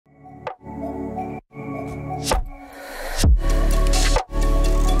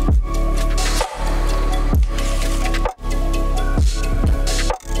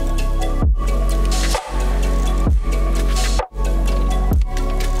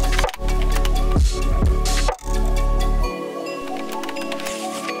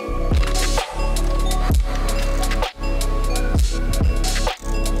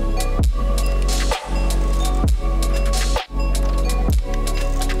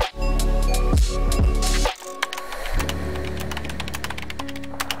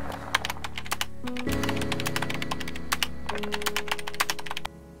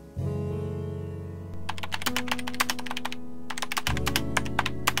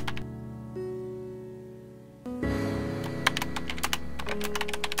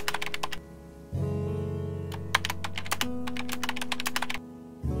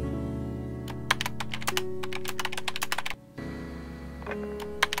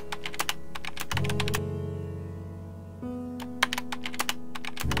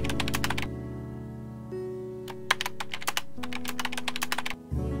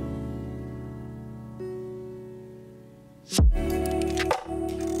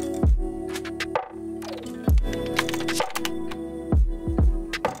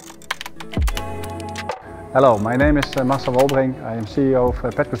Hello, my name is Marcel Wolbring. I am CEO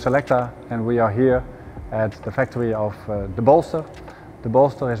of PETKUS Selecta, and we are here at the factory of the Bolster. The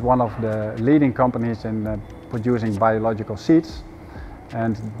Bolster is one of the leading companies in producing biological seeds,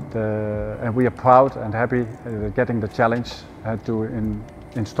 and we are proud and happy getting the challenge to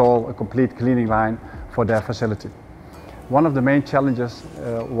install a complete cleaning line for their facility. One of the main challenges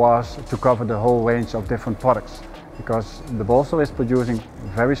was to cover the whole range of different products, because the Bolster is producing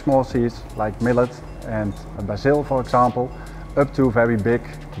very small seeds like millet and basil, for example, up to very big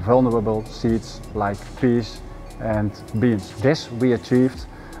vulnerable seeds like peas and beans. This we achieved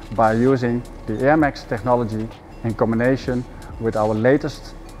by using the AirMax technology in combination with our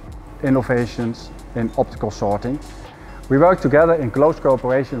latest innovations in optical sorting. We work together in close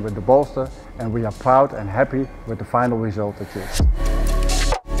cooperation with the Bolster, and we are proud and happy with the final result achieved.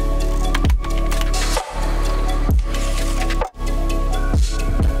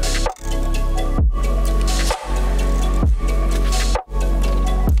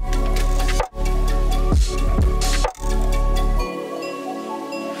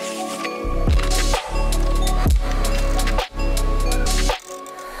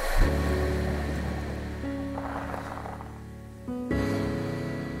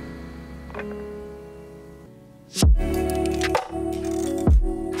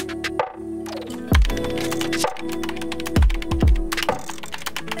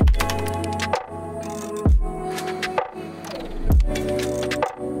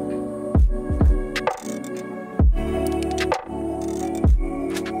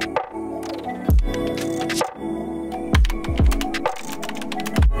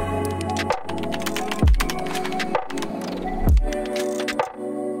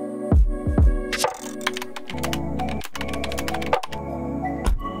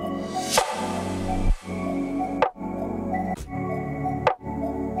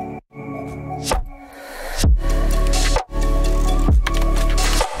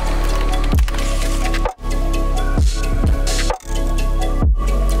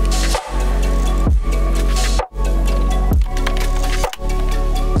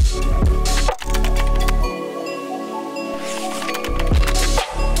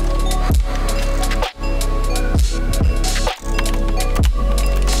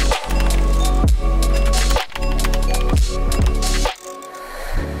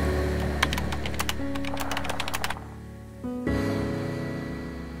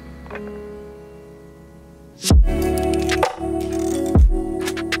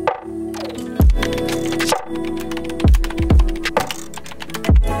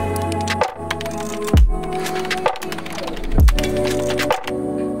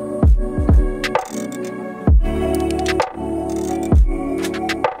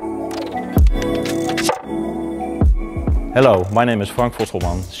 Hello, my name is Frank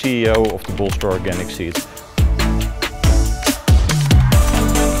Vosselman, CEO of the Bolster Organic Seeds.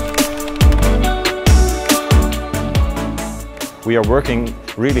 We are working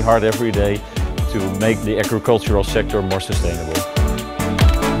really hard every day to make the agricultural sector more sustainable.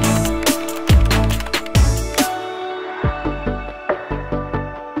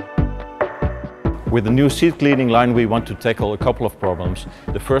 With the new seed cleaning line we want to tackle a couple of problems.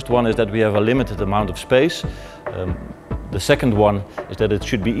 The first one is that we have a limited amount of space. The second one is that it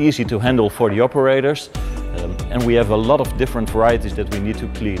should be easy to handle for the operators, and we have a lot of different varieties that we need to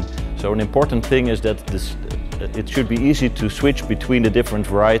clean. So an important thing is that it should be easy to switch between the different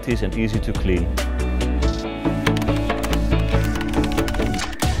varieties and easy to clean.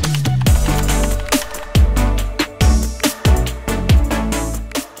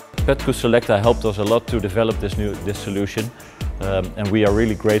 PETKUS Selecta helped us a lot to develop this solution, and we are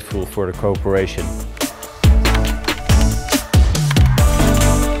really grateful for the cooperation.